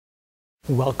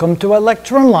Welcome to our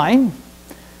lecture online.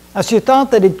 As you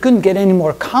thought that it couldn't get any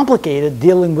more complicated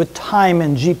dealing with time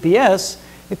and GPS,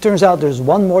 it turns out there's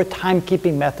one more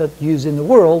timekeeping method used in the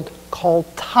world called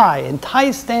TAI. And TAI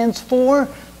stands for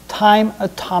Time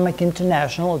Atomic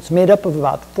International. It's made up of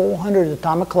about 400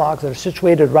 atomic clocks that are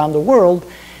situated around the world,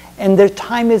 and their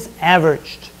time is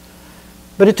averaged.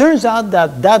 But it turns out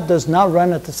that that does not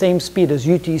run at the same speed as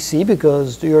UTC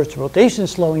because the Earth's rotation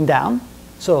is slowing down.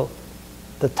 So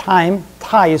the time,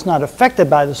 TAI, is not affected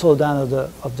by the slowdown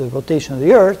of the rotation of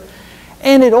the Earth.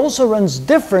 And it also runs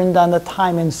different than the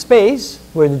time in space,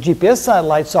 where the GPS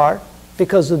satellites are,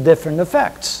 because of different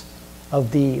effects,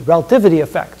 of the relativity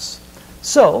effects.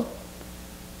 So,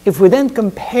 if we then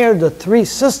compare the three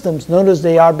systems, notice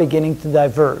they are beginning to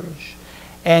diverge.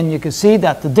 And you can see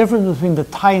that the difference between the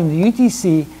TAI and the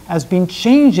UTC has been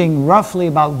changing roughly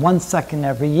about 1 second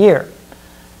every year.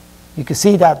 You can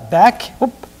see that back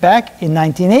in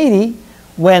 1980,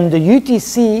 when the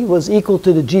UTC was equal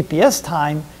to the GPS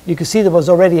time, you can see there was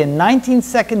already a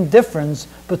 19-second difference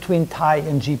between TAI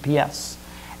and GPS.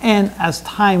 And as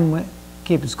time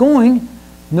keeps going,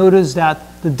 notice that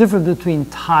the difference between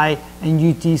TAI and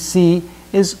UTC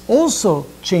is also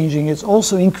changing, it's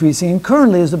also increasing, and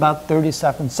currently is about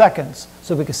 37 seconds.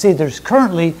 So we can see there's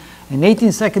currently an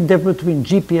 18-second difference between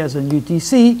GPS and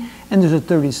UTC, and there's a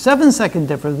 37-second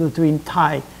difference between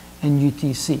TAI and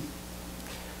UTC.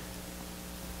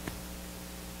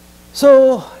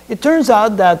 So it turns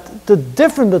out that the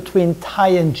difference between TAI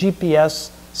and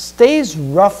GPS stays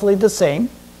roughly the same,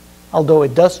 although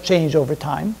it does change over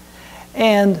time.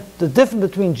 And the difference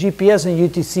between GPS and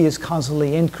UTC is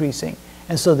constantly increasing.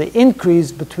 And so the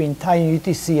increase between TAI and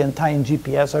UTC and TAI and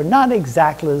GPS are not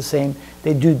exactly the same.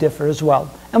 They do differ as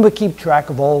well. And we keep track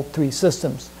of all three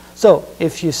systems. So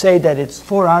if you say that it's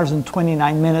 4 hours and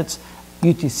 29 minutes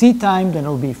UTC time, then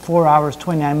it'll be 4 hours,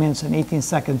 29 minutes and 18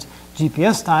 seconds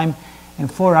GPS time,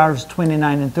 and 4 hours,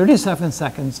 29 and 37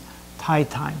 seconds TAI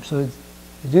time. So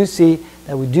you do see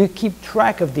that we do keep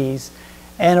track of these.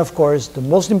 And of course, the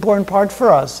most important part for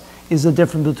us is the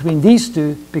difference between these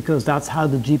two, because that's how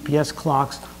the GPS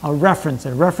clocks are referenced.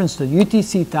 They're referenced to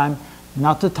UTC time,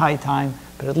 not to TAI time,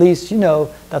 but at least you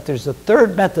know that there's a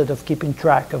third method of keeping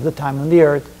track of the time on the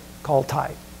Earth called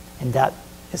TAI. And that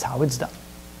is how it's done.